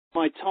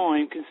my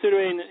time,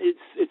 considering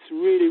it's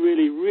really,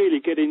 really, really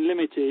getting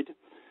limited,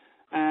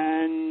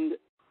 and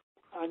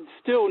I'm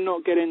still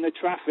not getting the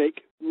traffic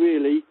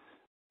really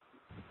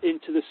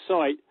into the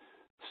site,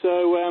 so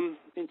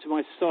into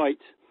my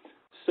site.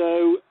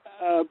 So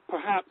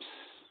perhaps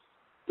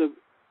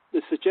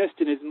the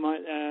suggestion is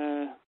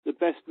the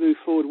best move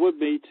forward would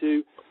be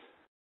to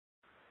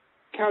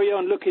carry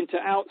on looking to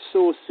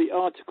outsource the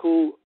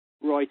article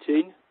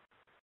writing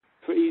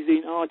for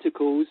e-zine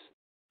articles,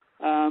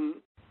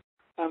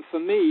 and for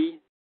me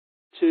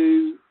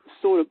to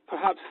sort of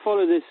perhaps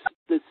follow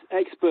this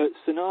expert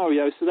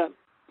scenario, so that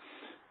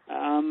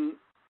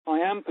I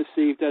am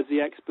perceived as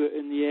the expert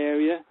in the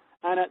area,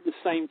 and at the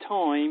same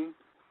time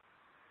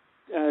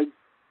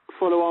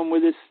follow on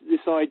with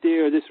this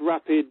idea of this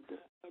rapid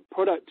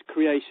product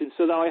creation,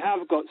 so that I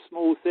have got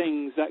small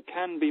things that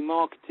can be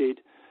marketed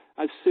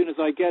as soon as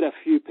I get a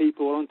few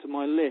people onto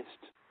my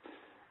list.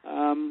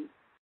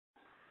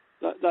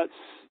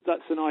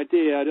 That's an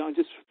idea. I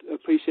just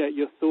appreciate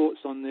your thoughts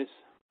on this.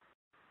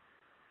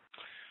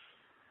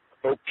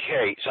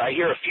 Okay, so I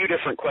hear a few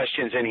different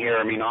questions in here.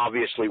 I mean,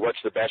 obviously,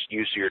 what's the best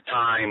use of your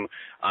time?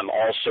 I'm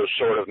also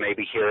sort of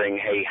maybe hearing,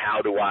 hey,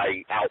 how do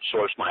I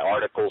outsource my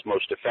articles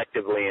most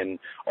effectively? And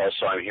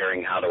also I'm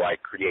hearing, how do I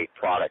create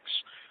products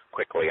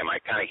quickly? Am I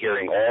kind of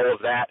hearing all of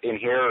that in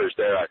here, or is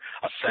there a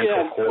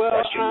central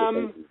core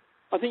question?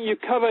 I think you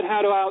covered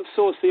how to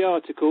outsource the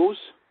articles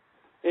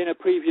in a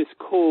previous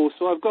call,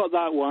 so I've got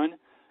that one.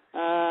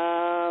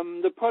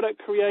 The product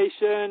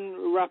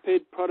creation,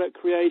 rapid product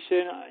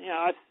creation,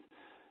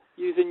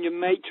 using your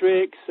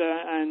matrix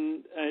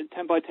and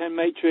 10 by 10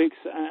 matrix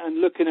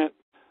and looking at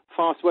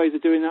fast ways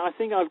of doing that. I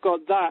think I've got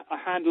a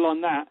handle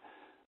on that.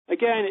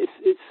 Again,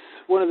 it's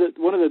one of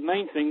the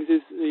main things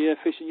is the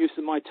efficient use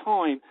of my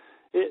time.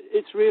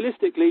 It's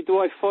realistically,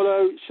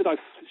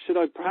 should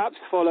I perhaps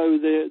follow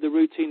the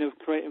routine of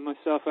creating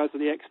myself as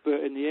the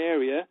expert in the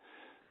area,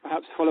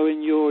 perhaps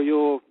following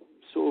your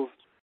sort of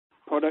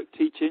product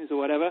teachings or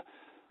whatever,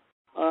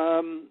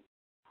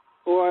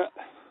 or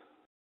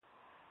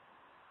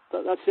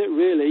that's it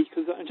really,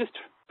 because I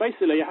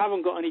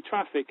haven't got any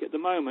traffic at the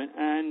moment,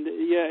 and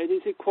it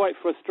is quite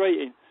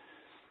frustrating.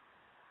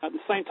 At the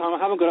same time, I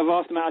haven't got a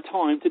vast amount of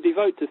time to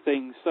devote to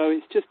things, so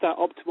it's just that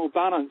optimal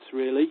balance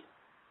really.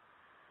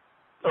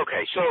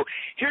 Okay, so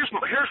here's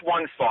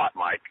one thought,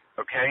 Mike.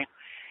 Okay,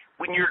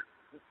 when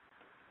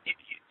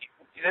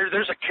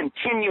there's a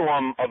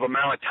continuum of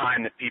amount of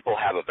time that people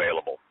have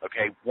available.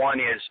 Okay, one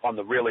is on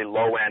the really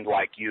low end,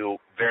 like you,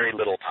 very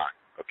little time.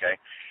 Okay,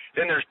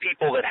 then there's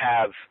people that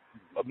have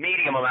a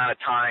medium amount of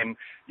time,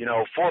 4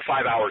 or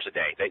 5 hours a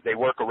day. They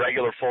work a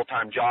regular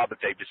full-time job, but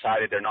they've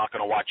decided they're not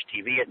going to watch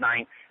TV at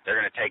night. They're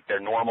going to take their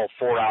normal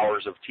 4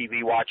 hours of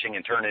TV watching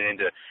and turn it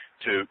into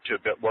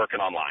working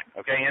online.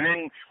 Okay, and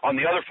then on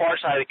the other far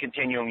side of the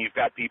continuum, you've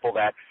got people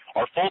that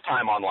are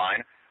full-time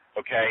online,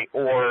 okay,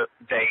 or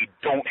they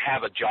don't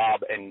have a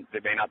job and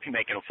they may not be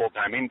making a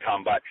full-time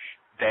income, but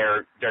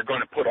they're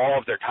going to put all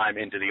of their time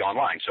into the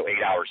online, so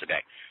 8 hours a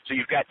day. So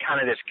you've got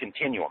kind of this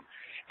continuum.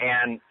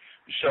 And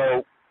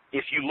so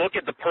if you look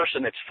at the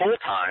person that's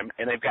full-time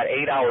and they've got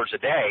 8 hours a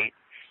day,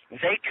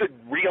 they could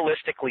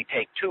realistically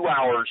take 2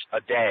 hours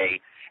a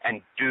day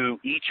and do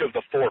each of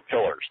the 4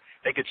 pillars.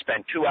 They could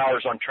spend 2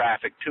 hours on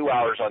traffic, 2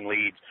 hours on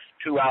leads,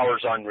 2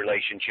 hours on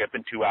relationship,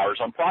 and 2 hours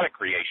on product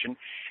creation,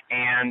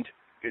 and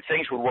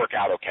things would work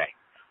out okay.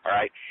 All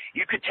right?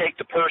 You could take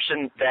the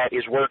person that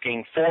is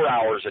working 4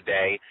 hours a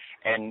day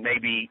and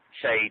maybe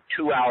say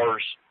 2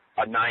 hours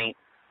a night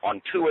on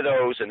 2 of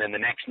those, and then the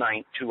next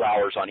night 2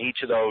 hours on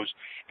each of those,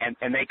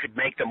 and they could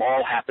make them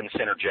all happen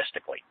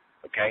synergistically,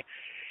 okay?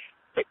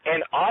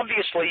 And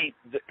obviously,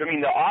 the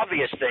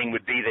obvious thing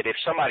would be that if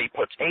somebody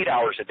puts 8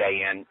 hours a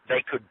day in,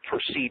 they could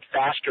proceed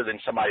faster than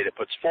somebody that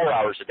puts 4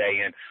 hours a day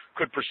in,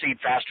 could proceed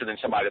faster than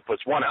somebody that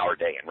puts 1 hour a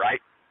day in,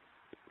 right?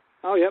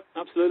 Oh, yep,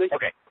 absolutely.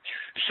 Okay,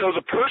 so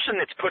the person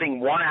that's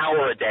putting 1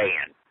 hour a day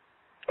in,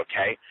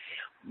 okay,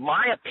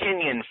 my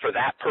opinion for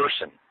that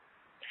person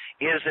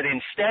is that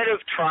instead of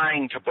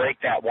trying to break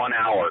that 1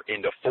 hour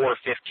into 4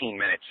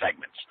 15-minute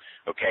segments,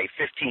 okay,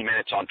 15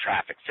 minutes on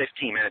traffic,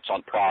 15 minutes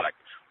on product,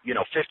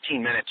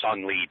 15 minutes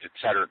on leads, et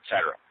cetera,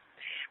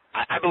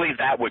 I believe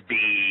that would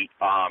be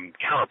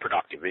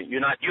counterproductive. You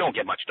don't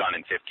get much done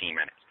in 15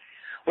 minutes.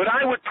 What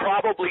I would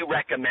probably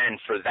recommend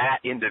for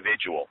that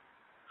individual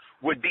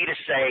would be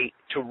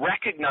to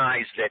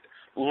recognize that,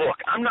 look,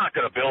 I'm not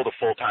going to build a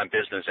full-time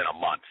business in a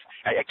month.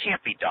 It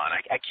can't be done.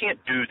 I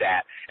can't do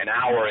that an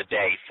hour a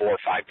day, 4 or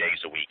 5 days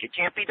a week. It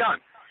can't be done,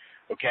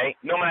 okay?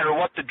 No matter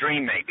what the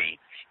dream may be,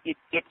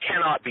 it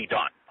cannot be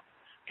done,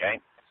 okay?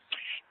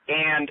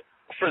 And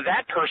for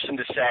that person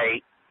to say,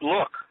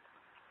 look,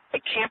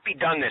 it can't be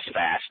done this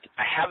fast.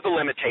 I have the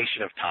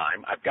limitation of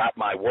time. I've got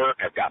my work.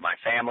 I've got my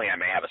family. I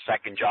may have a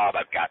second job.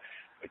 I've got,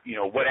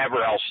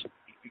 whatever else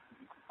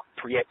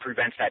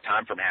prevents that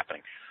time from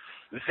happening.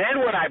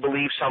 Then what I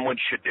believe someone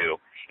should do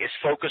is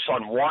focus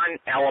on one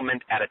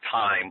element at a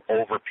time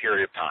over a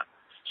period of time.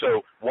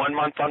 So 1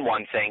 month on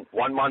one thing,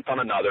 1 month on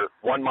another,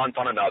 1 month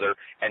on another,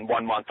 and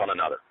 1 month on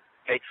another.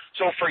 Okay,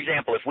 so for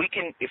example, if we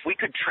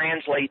could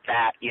translate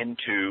that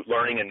into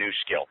learning a new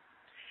skill,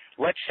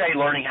 let's say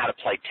learning how to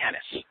play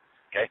tennis.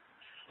 Okay,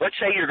 let's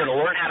say you're going to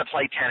learn how to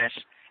play tennis,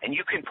 and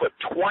you can put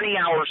 20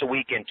 hours a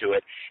week into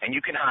it, and you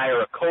can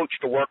hire a coach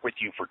to work with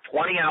you for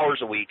 20 hours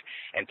a week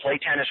and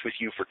play tennis with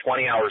you for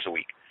 20 hours a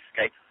week.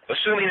 Okay,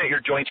 assuming that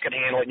your joints can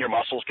handle it and your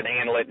muscles can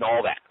handle it and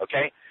all that.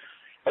 Okay,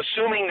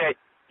 assuming that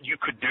you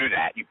could do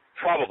that, you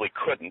probably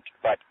couldn't,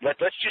 but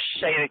let's just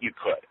say that you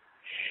could.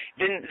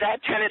 Then that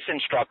tennis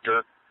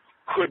instructor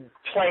could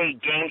play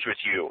games with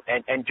you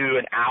and do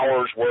an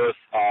hour's worth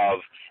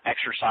of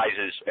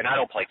exercises. And I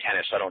don't play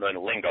tennis, so I don't know the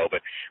lingo,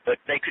 but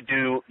they could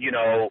do,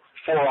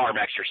 forearm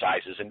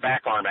exercises and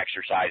back arm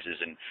exercises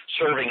and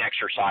serving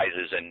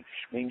exercises. And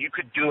I mean, you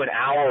could do an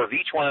hour of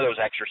each one of those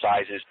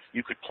exercises.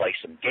 You could play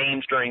some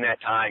games during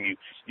that time.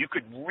 You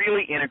could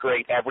really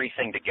integrate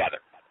everything together.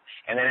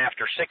 And then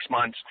after 6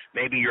 months,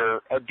 maybe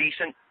you're a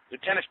decent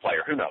tennis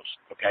player. Who knows?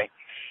 Okay.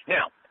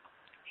 Now,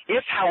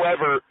 if,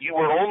 however, you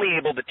were only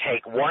able to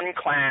take one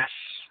class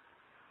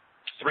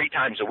 3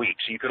 times a week,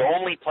 so you could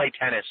only play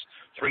tennis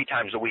 3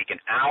 times a week, an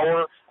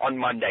hour on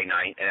Monday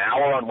night, an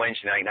hour on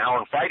Wednesday night, an hour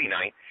on Friday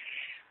night,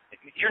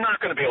 you're not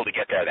going to be able to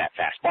get there that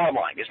fast. Bottom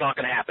line, it's not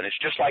going to happen.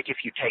 It's just like if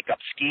you take up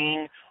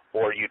skiing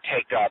or you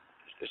take up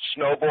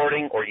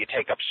snowboarding or you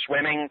take up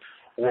swimming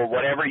or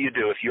whatever you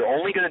do. If you're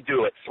only going to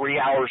do it 3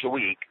 hours a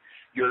week,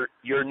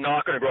 you're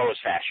not going to grow as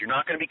fast. You're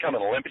not going to become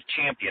an Olympic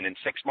champion in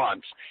 6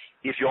 months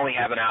if you only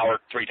have an hour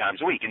 3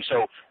 times a week. And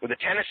so with a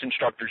tennis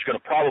instructor, is going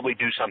to probably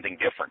do something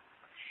different.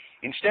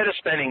 Instead of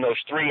spending those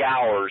 3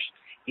 hours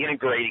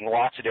integrating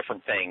lots of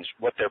different things,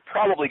 what they're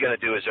probably going to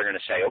do is they're going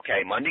to say,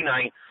 okay, Monday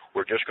night,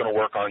 we're just going to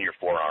work on your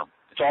forearm.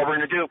 That's all we're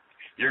going to do.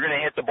 You're going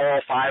to hit the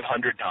ball 500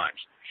 times.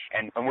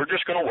 And we're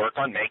just going to work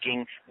on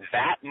making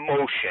that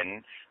motion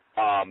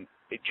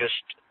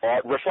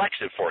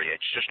reflexive for you.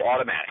 It's just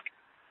automatic.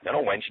 Then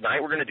on Wednesday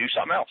night, we're going to do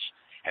something else.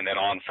 And then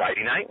on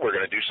Friday night, we're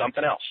going to do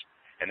something else.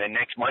 And then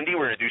next Monday,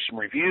 we're going to do some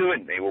review,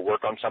 and maybe we'll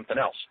work on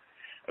something else.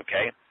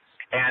 Okay?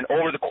 And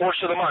over the course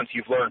of the month,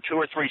 you've learned 2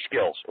 or 3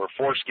 skills or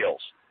 4 skills.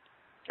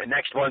 And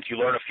next month, you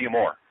learn a few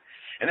more.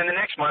 And then the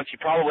next month, you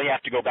probably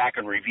have to go back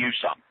and review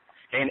some.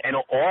 And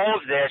all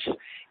of this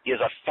is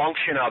a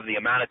function of the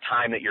amount of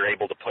time that you're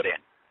able to put in.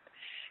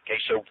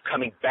 Okay, so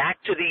coming back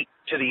to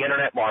the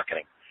internet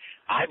marketing,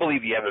 I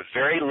believe you have a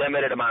very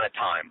limited amount of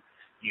time.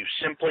 You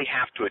simply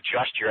have to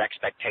adjust your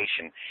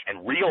expectation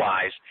and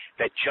realize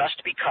that just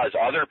because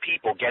other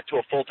people get to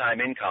a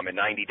full-time income in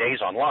 90 days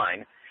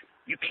online,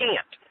 you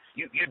can't.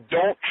 You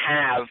don't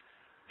have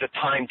the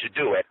time to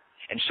do it,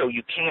 and so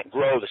you can't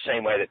grow the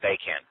same way that they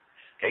can.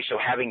 Okay, so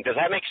does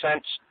that make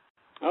sense?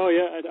 Oh,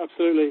 yeah,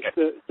 absolutely.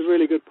 Okay. It's a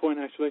really good point,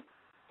 actually.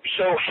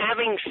 So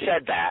having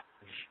said that,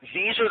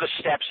 these are the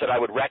steps that I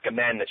would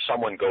recommend that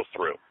someone go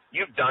through.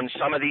 You've done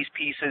some of these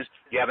pieces.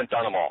 You haven't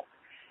done them all.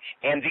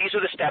 And these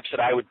are the steps that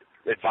I would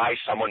advise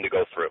someone to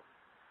go through.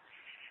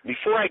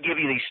 Before I give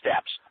you these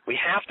steps, we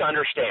have to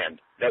understand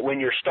that when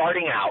you're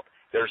starting out,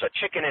 there's a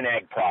chicken and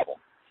egg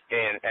problem.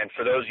 And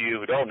for those of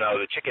you who don't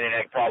know, the chicken and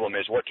egg problem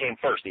is what came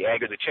first, the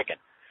egg or the chicken?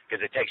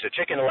 Because it takes a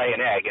chicken to lay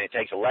an egg, and it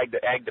takes an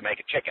egg to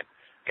make a chicken.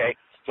 Okay?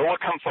 So what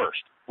come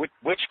first?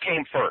 Which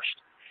came first?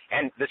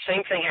 And the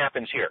same thing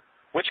happens here.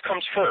 Which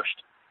comes first?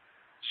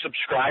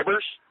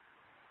 Subscribers,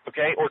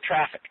 okay, or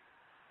traffic?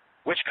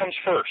 Which comes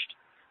first?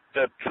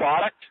 The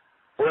product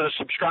or the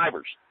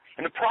subscribers?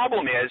 And the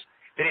problem is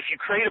that if you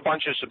create a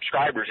bunch of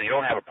subscribers and you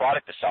don't have a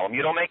product to sell them,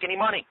 you don't make any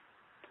money.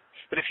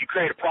 But if you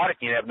create a product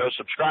and you have no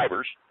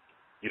subscribers,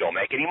 you don't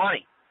make any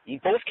money. In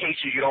both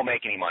cases, you don't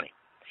make any money.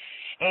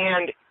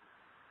 And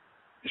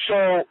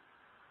so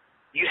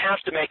you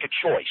have to make a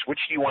choice. Which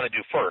do you want to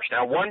do first?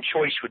 Now, one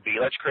choice would be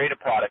let's create a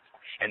product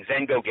and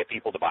then go get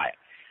people to buy it.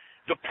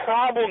 The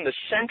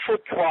central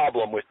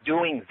problem with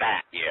doing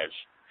that is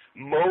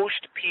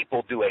most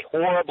people do a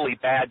horribly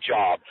bad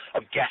job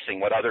of guessing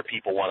what other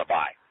people want to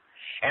buy.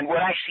 And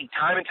what I see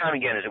time and time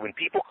again is that when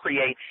people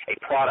create a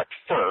product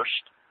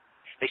first,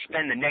 they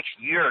spend the next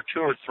year or 2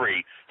 or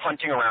 3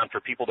 hunting around for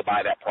people to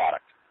buy that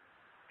product.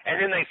 And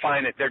then they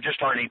find that there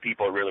just aren't any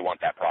people who really want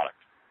that product.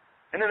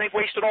 And then they've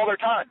wasted all their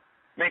time.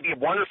 Maybe a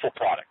wonderful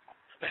product,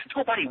 but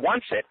nobody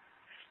wants it.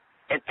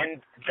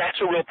 And that's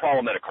a real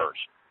problem that occurs.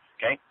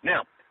 Okay?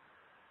 Now,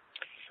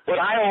 what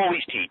I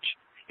always teach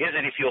is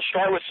that if you'll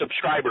start with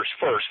subscribers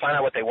first, find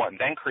out what they want,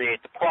 and then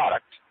create the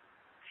product,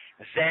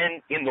 then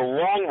in the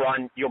long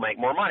run, you'll make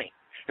more money.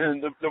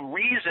 And the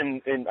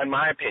reason, in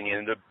my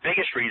opinion, the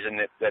biggest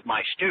reason that my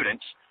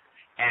students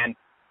and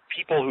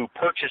people who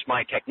purchase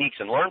my techniques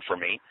and learn from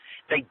me,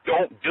 they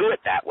don't do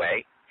it that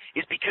way,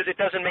 is because it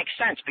doesn't make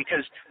sense.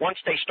 Because once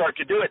they start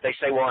to do it, they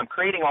say, well, I'm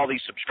creating all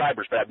these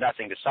subscribers, but I have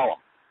nothing to sell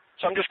them.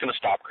 So I'm just going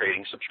to stop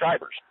creating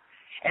subscribers.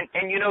 And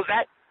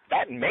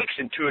that makes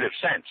intuitive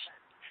sense.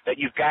 That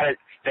you've got to,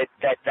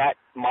 that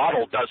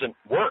model doesn't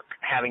work,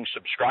 having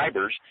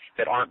subscribers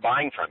that aren't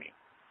buying from you,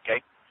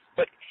 okay?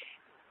 But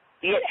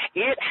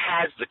it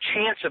has the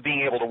chance of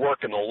being able to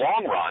work in the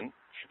long run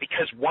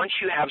Because once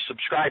you have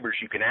subscribers,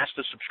 you can ask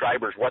the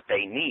subscribers what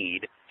they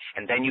need,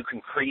 and then you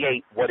can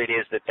create what it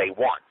is that they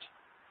want,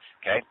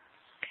 okay?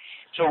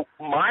 So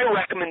my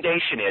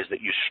recommendation is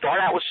that you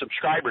start out with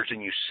subscribers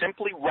and you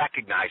simply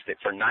recognize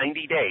that for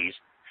 90 days,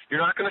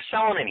 you're not going to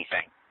sell them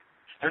anything.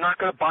 They're not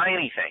going to buy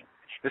anything.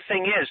 The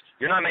thing is,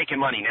 you're not making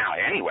money now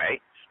anyway,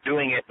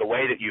 doing it the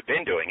way that you've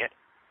been doing it,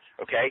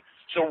 okay?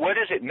 So what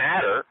does it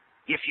matter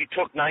if you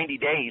took 90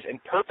 days and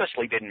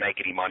purposely didn't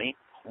make any money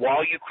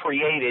while you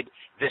created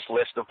this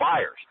list of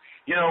buyers?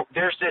 You know,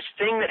 there's this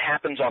thing that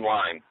happens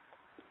online.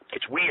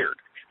 It's weird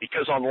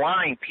because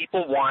online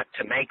people want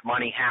to make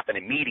money happen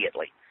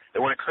immediately. They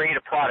want to create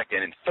a product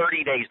and in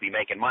 30 days be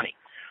making money.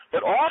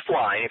 But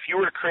offline, if you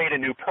were to create a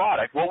new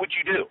product, what would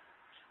you do?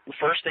 The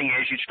first thing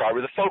is you'd start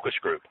with a focus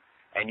group.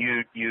 And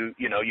you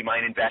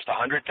might invest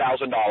 $100,000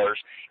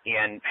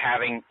 in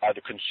having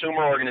the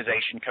consumer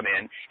organization come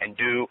in and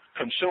do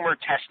consumer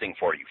testing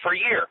for you for a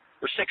year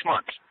or 6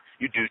 months.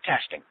 You do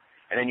testing.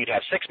 And then you'd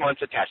have 6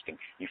 months of testing.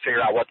 You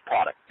figure out what the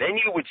product. Then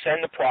you would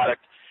send the product,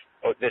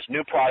 this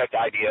new product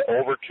idea,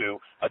 over to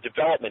a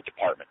development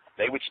department.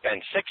 They would spend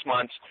 6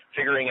 months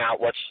figuring out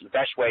what's the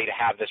best way to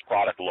have this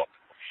product look.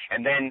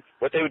 And then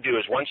what they would do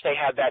is once they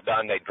had that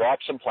done, they'd draw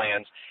up some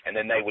plans, and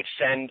then they would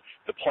send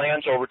the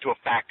plans over to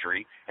a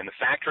factory, and the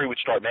factory would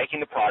start making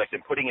the product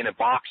and putting it in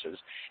boxes.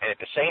 And at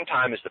the same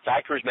time as the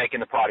factory was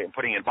making the product and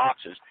putting it in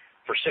boxes,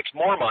 for 6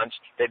 more months,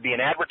 there'd be an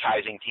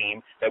advertising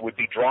team that would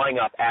be drawing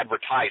up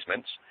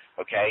advertisements,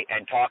 okay,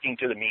 and talking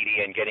to the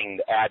media and getting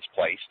the ads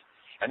placed.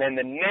 And then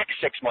the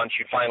next 6 months,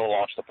 you'd finally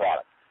launch the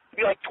product.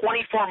 It'd be like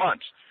 24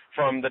 months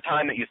from the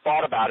time that you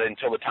thought about it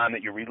until the time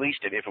that you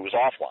released it if it was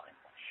offline.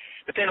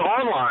 But then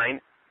online,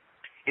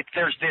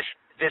 there's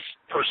this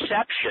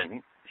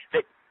perception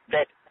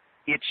that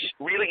it's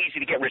really easy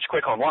to get rich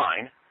quick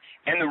online.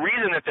 And the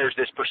reason that there's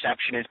this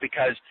perception is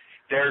because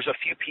there's a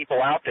few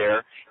people out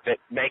there that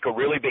make a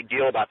really big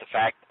deal about the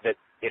fact that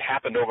it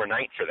happened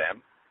overnight for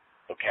them,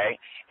 okay?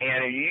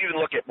 And if you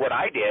even look at what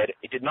I did,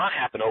 it did not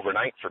happen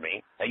overnight for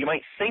me. Now, you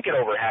might think it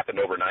happened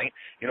overnight.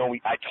 You know,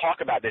 I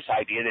talk about this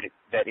idea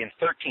that in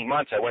 13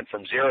 months I went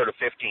from 0 to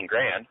 15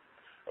 grand,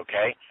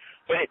 okay?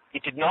 But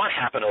it did not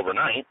happen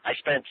overnight. I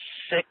spent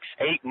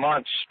 6-8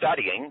 months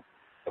studying,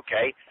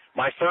 okay?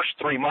 My first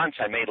 3 months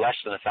I made less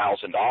than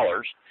 $1,000,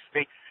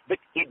 okay? But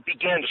it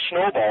began to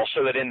snowball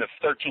so that in the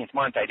 13th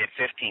month I did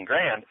 15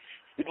 grand.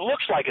 It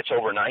looks like it's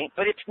overnight,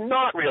 but it's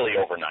not really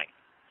overnight,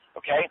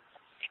 okay?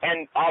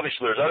 And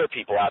obviously there's other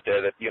people out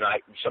there that,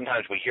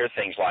 sometimes we hear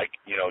things like,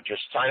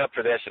 just sign up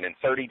for this and in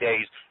 30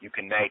 days you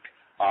can make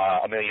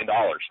 $1 million.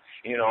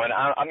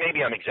 And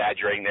maybe I'm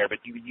exaggerating there, but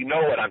you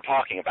know what I'm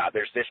talking about.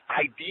 There's this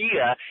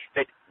idea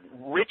that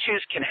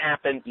riches can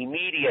happen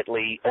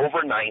immediately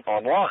overnight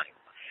online.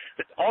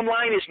 But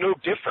online is no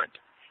different.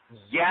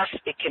 Yes,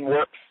 it can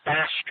work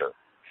faster,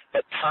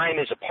 but time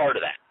is a part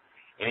of that.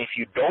 And if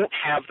you don't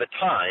have the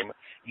time,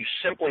 you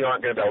simply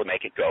aren't going to be able to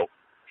make it go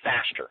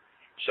faster.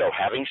 So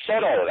having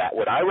said all of that,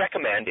 what I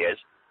recommend is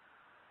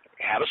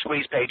have a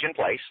squeeze page in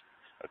place,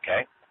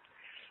 okay?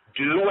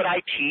 Do what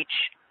I teach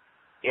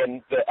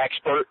in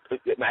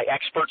my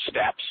expert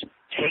steps.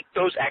 Take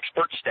those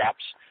expert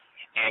steps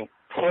and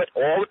put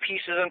all the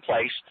pieces in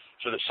place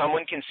so that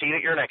someone can see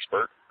that you're an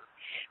expert.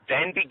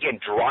 Then begin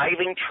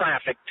driving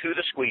traffic to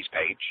the squeeze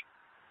page.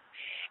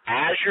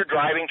 As you're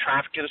driving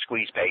traffic to the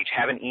squeeze page,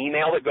 have an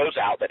email that goes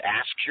out that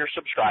asks your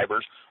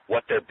subscribers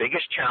what their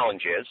biggest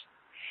challenge is.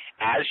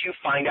 As you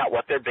find out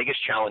what their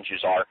biggest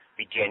challenges are,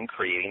 begin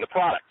creating the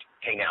product.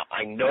 Okay, now,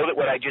 I know that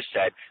what I just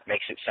said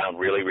makes it sound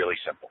really, really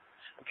simple,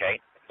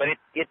 okay? But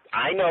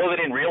I know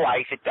that in real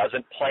life it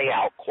doesn't play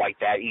out quite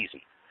that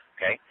easy,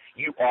 okay?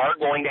 You are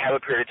going to have a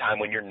period of time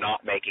when you're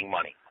not making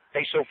money.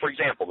 Okay, so for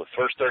example, the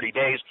first 30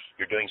 days,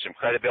 you're doing some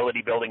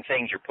credibility building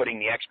things, you're putting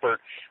the expert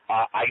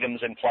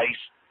items in place,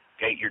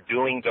 okay, you're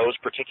doing those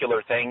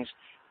particular things.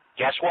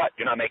 Guess what?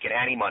 You're not making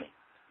any money.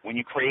 When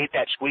you create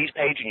that squeeze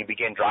page and you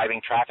begin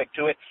driving traffic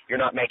to it, you're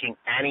not making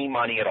any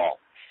money at all.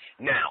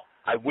 Now,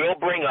 I will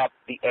bring up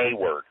the A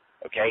word,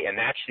 okay, and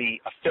that's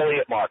the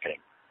affiliate marketing.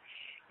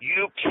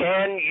 You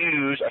can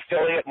use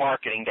affiliate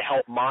marketing to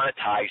help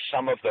monetize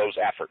some of those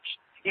efforts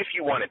if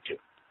you wanted to.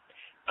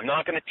 I'm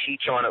not going to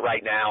teach on it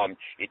right now.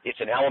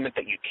 It's an element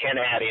that you can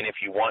add in if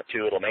you want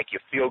to. It'll make you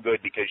feel good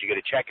because you get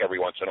a check every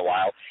once in a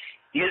while.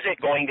 Is it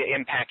going to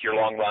impact your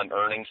long-run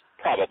earnings?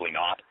 Probably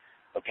not.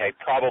 Okay,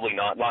 probably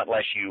not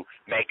unless you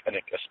make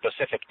a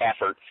specific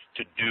effort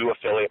to do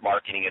affiliate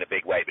marketing in a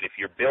big way. But if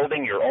you're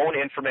building your own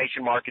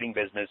information marketing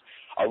business,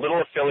 a little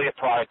affiliate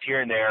product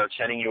here and there,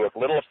 sending you a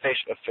little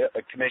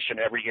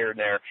commission every here and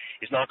there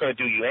is not going to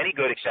do you any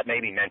good except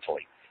maybe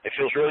mentally. It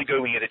feels really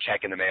good when you get a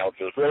check in the mail. It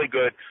feels really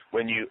good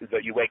when you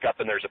wake up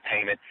and there's a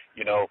payment.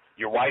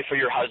 Your wife or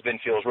your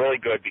husband feels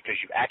really good because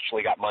you've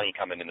actually got money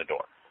coming in the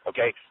door.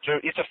 Okay, so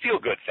it's a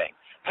feel-good thing.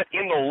 But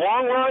in the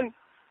long run,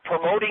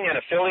 promoting an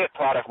affiliate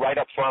product right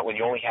up front when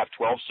you only have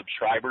 12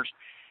 subscribers,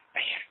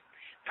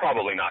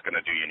 probably not going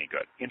to do you any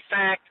good. In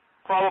fact,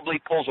 probably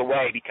pulls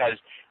away because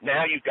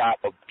now you've got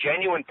a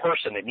genuine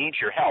person that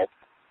needs your help,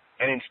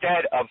 and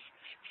instead of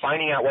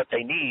finding out what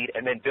they need,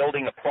 and then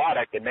building a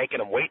product and making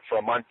them wait for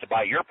a month to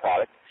buy your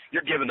product.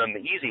 You're giving them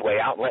the easy way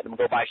out and letting them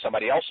go buy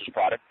somebody else's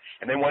product.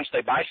 And then once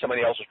they buy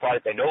somebody else's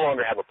product, they no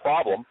longer have a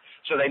problem,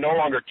 so they no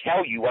longer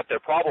tell you what their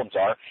problems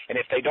are. And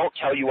if they don't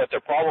tell you what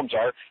their problems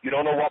are, you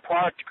don't know what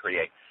product to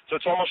create. So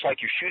it's almost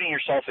like you're shooting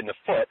yourself in the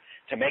foot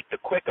to make the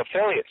quick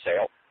affiliate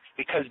sale,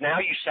 because now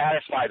you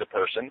satisfy the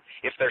person.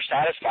 If they're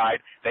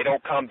satisfied, they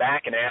don't come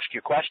back and ask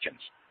you questions.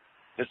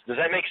 Does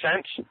that make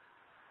sense?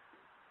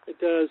 It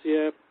does,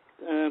 yeah.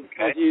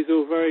 Okay. As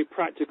usual, very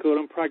practical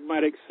and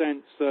pragmatic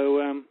sense,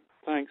 so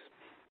thanks.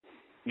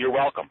 You're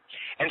welcome.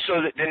 And so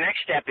the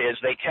next step is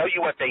they tell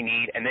you what they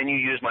need, and then you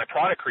use my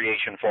product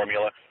creation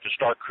formula to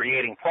start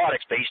creating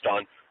products based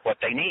on what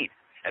they need.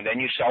 And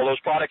then you sell those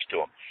products to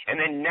them. And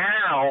then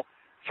now,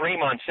 3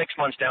 months, 6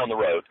 months down the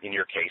road, in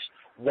your case,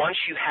 once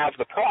you have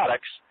the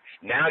products,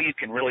 now you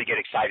can really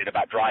get excited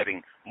about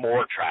driving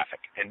more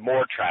traffic and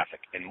more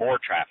traffic and more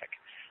traffic.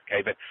 Okay,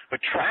 but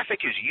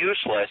traffic is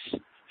useless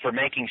for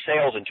making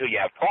sales until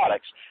you have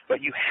products, but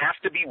you have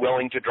to be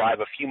willing to drive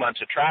a few months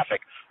of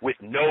traffic with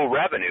no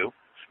revenue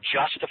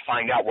just to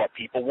find out what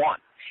people want.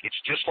 It's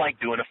just like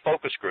doing a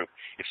focus group.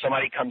 If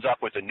somebody comes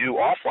up with a new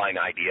offline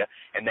idea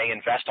and they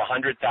invest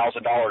 $100,000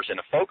 in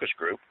a focus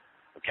group,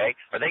 okay,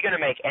 are they going to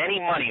make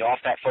any money off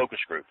that focus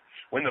group?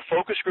 When the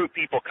focus group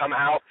people come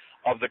out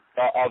of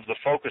the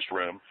focus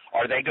room,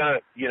 are they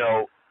going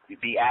to,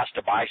 be asked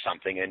to buy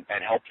something and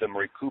help them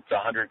recoup the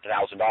 $100,000?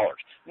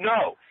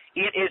 No.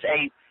 It is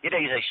a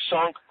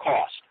sunk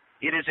cost.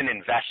 It is an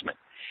investment.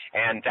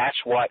 And that's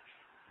what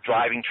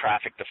driving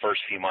traffic the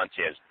first few months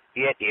is.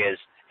 It is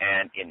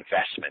an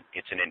investment.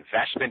 It's an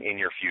investment in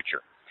your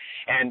future.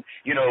 And,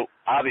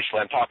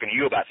 obviously I'm talking to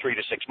you about 3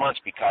 to 6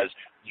 months because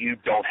you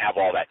don't have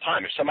all that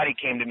time. If somebody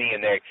came to me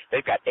and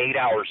they've got 8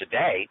 hours a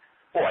day,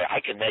 boy, I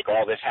can make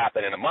all this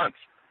happen in a month,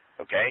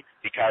 okay,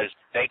 because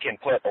they can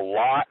put a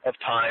lot of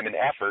time and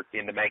effort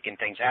into making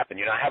things happen.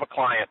 I have a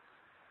client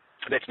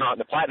that's not in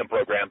the Platinum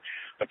program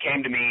but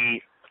came to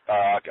me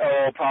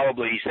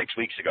probably 7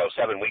 weeks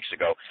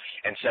ago,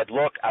 and said,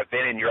 look, I've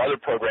been in your other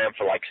program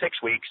for like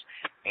 6 weeks,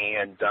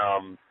 and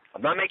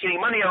I'm not making any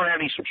money.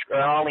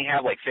 I only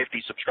have like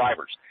 50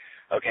 subscribers.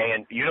 Okay,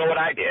 and you know what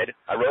I did?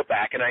 I wrote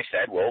back and I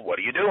said, well, what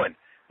are you doing?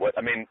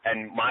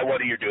 And my what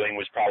are you doing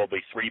was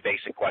probably 3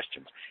 basic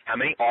questions. How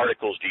many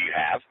articles do you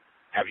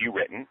have you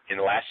written in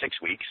the last 6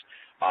 weeks?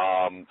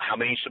 How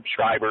many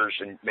subscribers,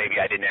 and maybe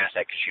I didn't ask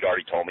that because she'd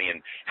already told me, and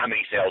how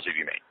many sales have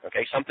you made?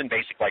 Okay, something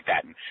basic like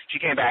that. And she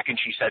came back and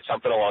she said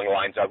something along the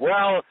lines of,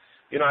 well,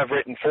 I've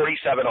written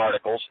 47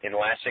 articles in the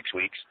last 6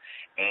 weeks,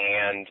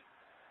 and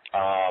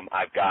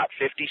I've got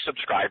 50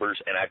 subscribers,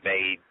 and I've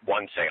made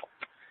 1 sale.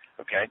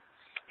 Okay,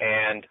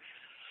 and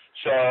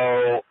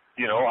so,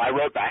 I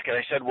wrote back and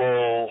I said,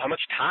 well, how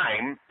much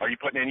time are you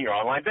putting in your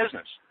online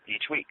business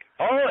each week?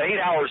 Oh, 8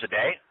 hours a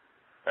day.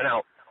 And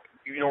now,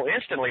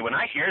 instantly when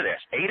I hear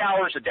this, 8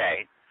 hours a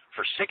day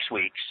for 6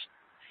 weeks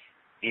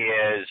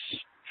is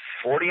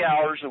 40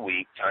 hours a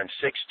week times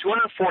 6,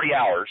 240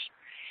 hours,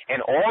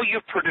 and all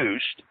you've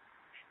produced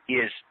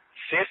is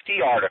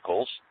 50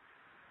 articles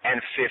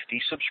and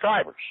 50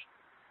 subscribers.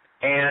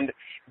 And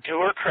to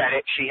her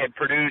credit, she had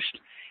produced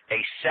a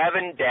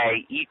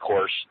 7-day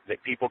e-course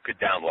that people could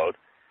download,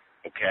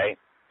 okay?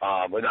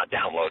 Well, not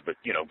download, but,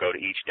 go to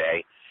each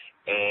day.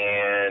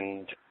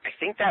 And I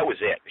think that was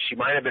it. She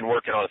might have been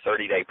working on a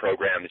 30-day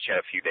program that she had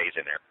a few days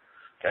in there.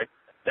 Okay?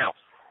 Now,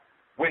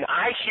 when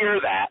I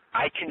hear that,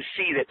 I can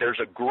see that there's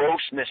a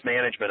gross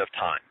mismanagement of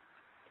time.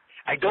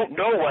 I don't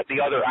know what the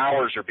other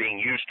hours are being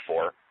used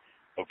for,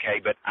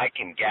 okay, but I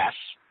can guess.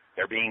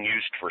 They're being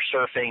used for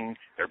surfing.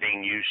 They're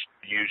being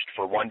used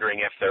for wondering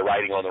if they're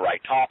writing on the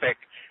right topic.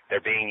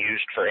 They're being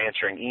used for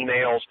answering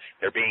emails.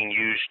 They're being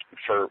used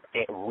for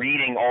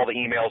reading all the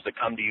emails that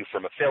come to you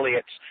from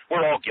affiliates.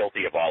 We're all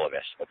guilty of all of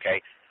this,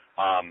 okay?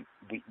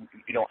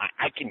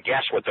 I can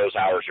guess what those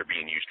hours are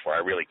being used for.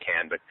 I really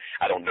can, but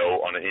I don't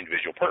know on an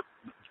individual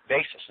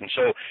basis. And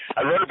so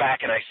I wrote her back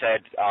and I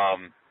said,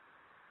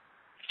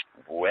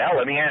 well,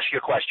 let me ask you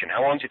a question.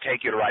 How long does it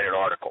take you to write an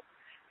article?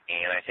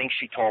 And I think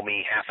she told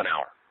me half an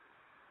hour.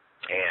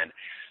 And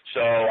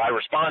so I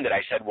responded.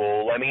 I said,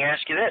 well, let me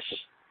ask you this.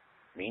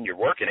 You're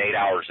working 8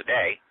 hours a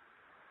day.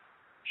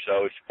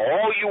 So if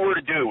all you were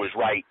to do was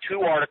write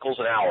 2 articles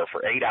an hour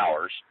for 8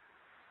 hours,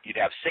 you'd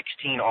have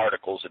 16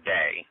 articles a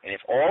day. And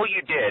if all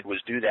you did was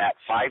do that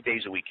 5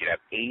 days a week, you'd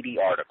have 80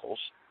 articles.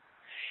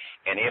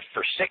 And if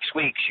for 6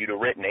 weeks you'd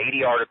have written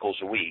 80 articles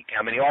a week,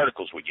 how many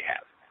articles would you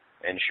have?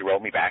 And she wrote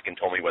me back and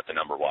told me what the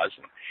number was.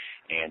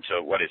 And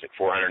so what is it,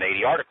 480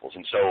 articles.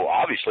 And so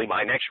obviously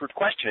my next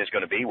question is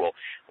going to be, well,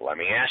 let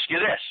me ask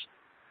you this.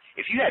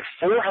 If you had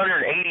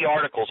 480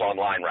 articles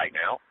online right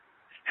now,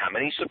 how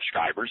many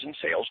subscribers and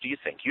sales do you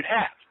think you'd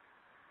have?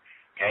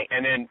 Okay,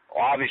 and then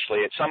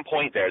obviously at some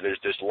point there's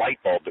this light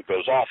bulb that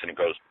goes off and it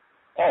goes,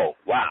 oh,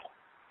 wow.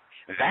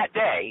 That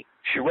day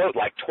she wrote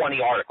like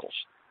 20 articles,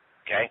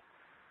 okay?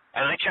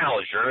 And I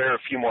challenged her. There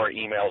were a few more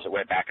emails that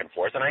went back and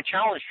forth, and I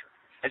challenged her.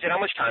 I said, how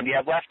much time do you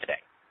have left today?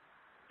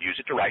 Use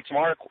it to write some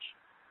articles.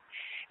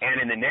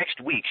 And in the next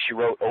week, she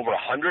wrote over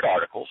 100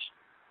 articles.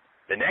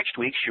 The next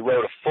week, she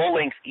wrote a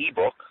full-length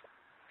ebook.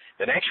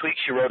 The next week,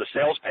 she wrote a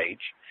sales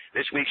page.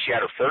 This week, she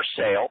had her first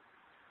sale.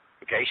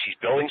 Okay, she's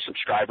building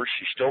subscribers.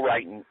 She's still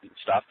writing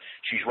stuff.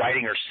 She's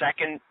writing her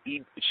second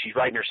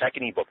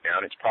ebook now,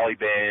 and it's probably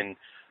been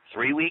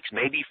 3 weeks,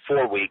 maybe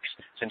 4 weeks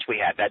since we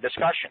had that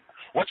discussion.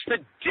 What's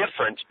the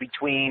difference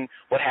between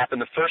what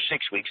happened the first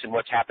 6 weeks and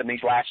what's happened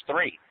these last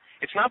 3?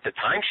 It's not the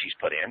time she's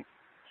put in.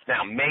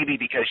 Now, maybe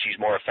because she's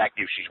more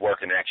effective, she's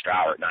working an extra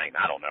hour at night.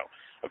 I don't know.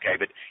 Okay,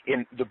 but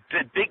in the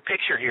big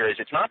picture here is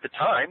it's not the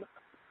time.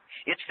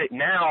 It's that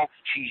now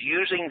she's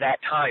using that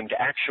time to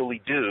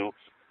actually do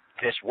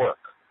this work.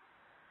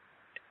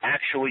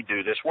 Actually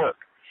do this work.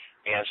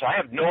 And so I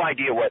have no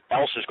idea what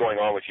else is going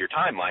on with your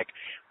time, Mike,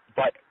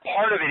 but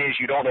part of it is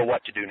you don't know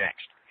what to do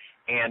next.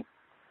 And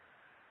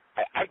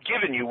I've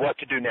given you what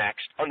to do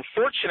next.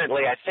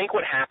 Unfortunately, I think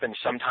what happens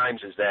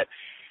sometimes is that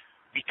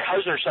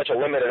because there's such a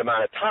limited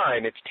amount of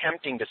time, it's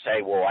tempting to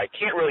say, well, I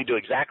can't really do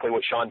exactly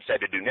what Sean said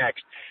to do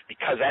next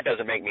because that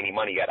doesn't make me any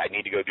money yet. I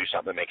need to go do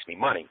something that makes me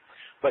money.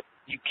 But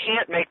you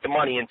can't make the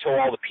money until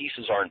all the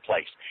pieces are in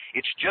place.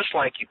 It's just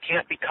like you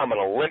can't become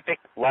an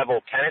Olympic-level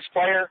tennis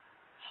player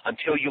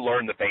until you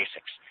learn the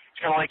basics.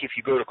 It's kind of like if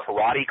you go to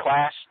karate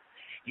class,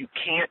 you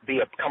can't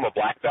become a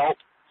black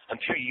belt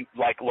until you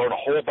learn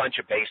a whole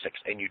bunch of basics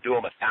and you do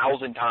them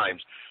 1,000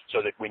 times so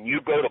that when you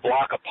go to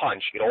block a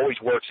punch, it always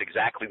works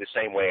exactly the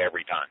same way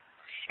every time.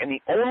 And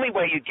the only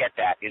way you get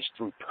that is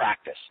through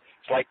practice.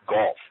 It's like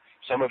golf.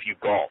 Some of you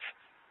golf,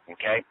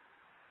 okay?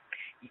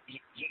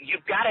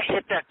 You've got to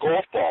hit that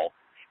golf ball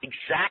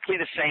exactly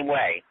the same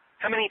way.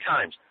 How many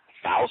times?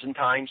 1,000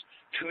 times,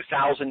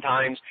 2,000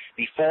 times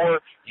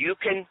before you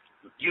can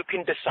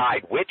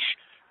decide which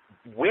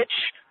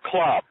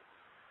club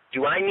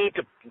do I need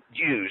to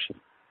use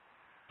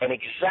and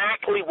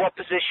exactly what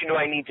position do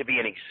I need to be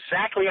in,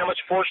 exactly how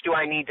much force do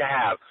I need to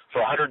have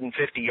for 150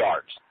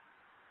 yards.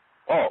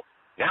 Oh,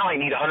 now I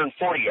need 140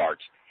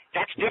 yards.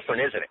 That's different,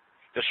 isn't it?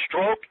 The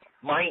stroke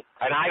might,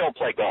 and I don't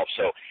play golf,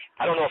 so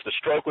I don't know if the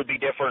stroke would be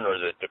different or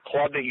the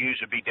club that you use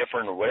would be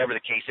different or whatever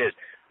the case is.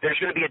 There's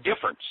going to be a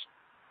difference.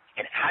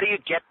 And how do you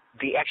get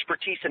the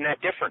expertise in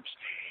that difference?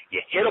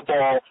 You hit a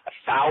ball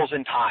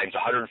 1,000 times,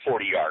 140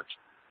 yards.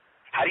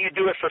 How do you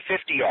do it for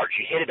 50 yards?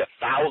 You hit it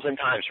 1,000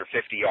 times for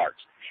 50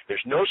 yards.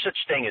 There's no such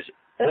thing as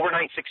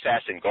overnight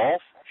success in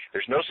golf.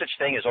 There's no such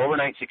thing as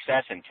overnight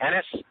success in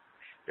tennis.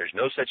 There's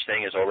no such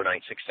thing as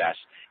overnight success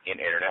in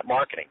internet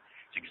marketing.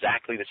 It's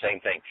exactly the same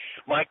thing.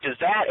 Mike, does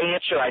that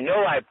answer? I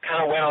know I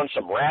kind of went on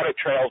some rabbit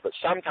trails, but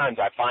sometimes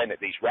I find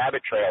that these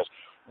rabbit trails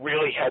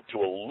really help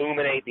to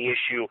illuminate the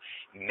issue,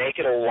 make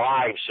it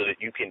alive so that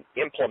you can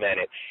implement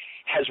it.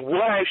 Has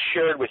what I've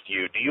shared with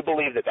you, do you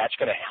believe that that's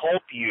going to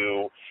help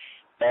you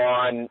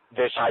on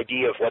this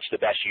idea of what's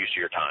the best use of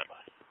your time?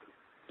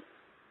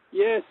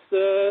 Yes,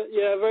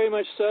 yeah, very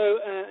much so.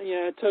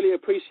 Yeah, I totally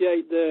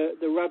appreciate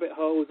the rabbit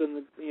holes,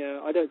 and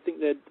I don't think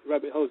they're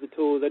rabbit holes at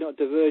all. They're not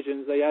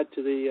diversions. They add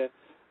to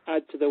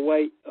the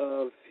weight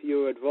of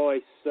your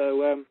advice.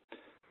 So,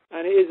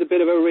 and it is a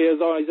bit of a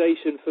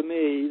realization for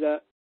me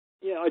that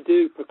I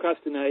do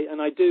procrastinate,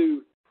 and I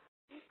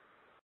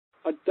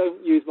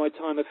don't use my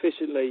time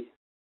efficiently,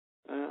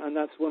 and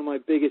that's one of my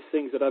biggest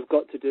things that I've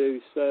got to do.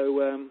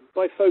 So,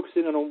 by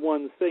focusing on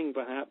one thing,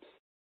 perhaps,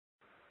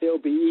 it'll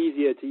be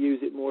easier to use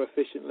it more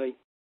efficiently.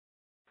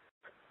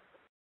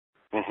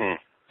 Mm-hmm.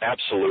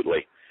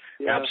 Absolutely.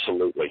 Yeah.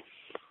 Absolutely.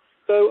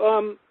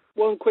 So,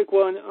 one quick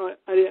one.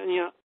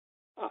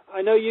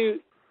 I know you,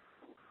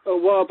 a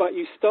while back,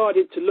 you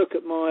started to look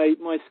at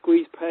my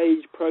squeeze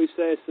page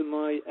process and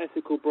my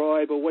ethical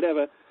bribe or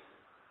whatever.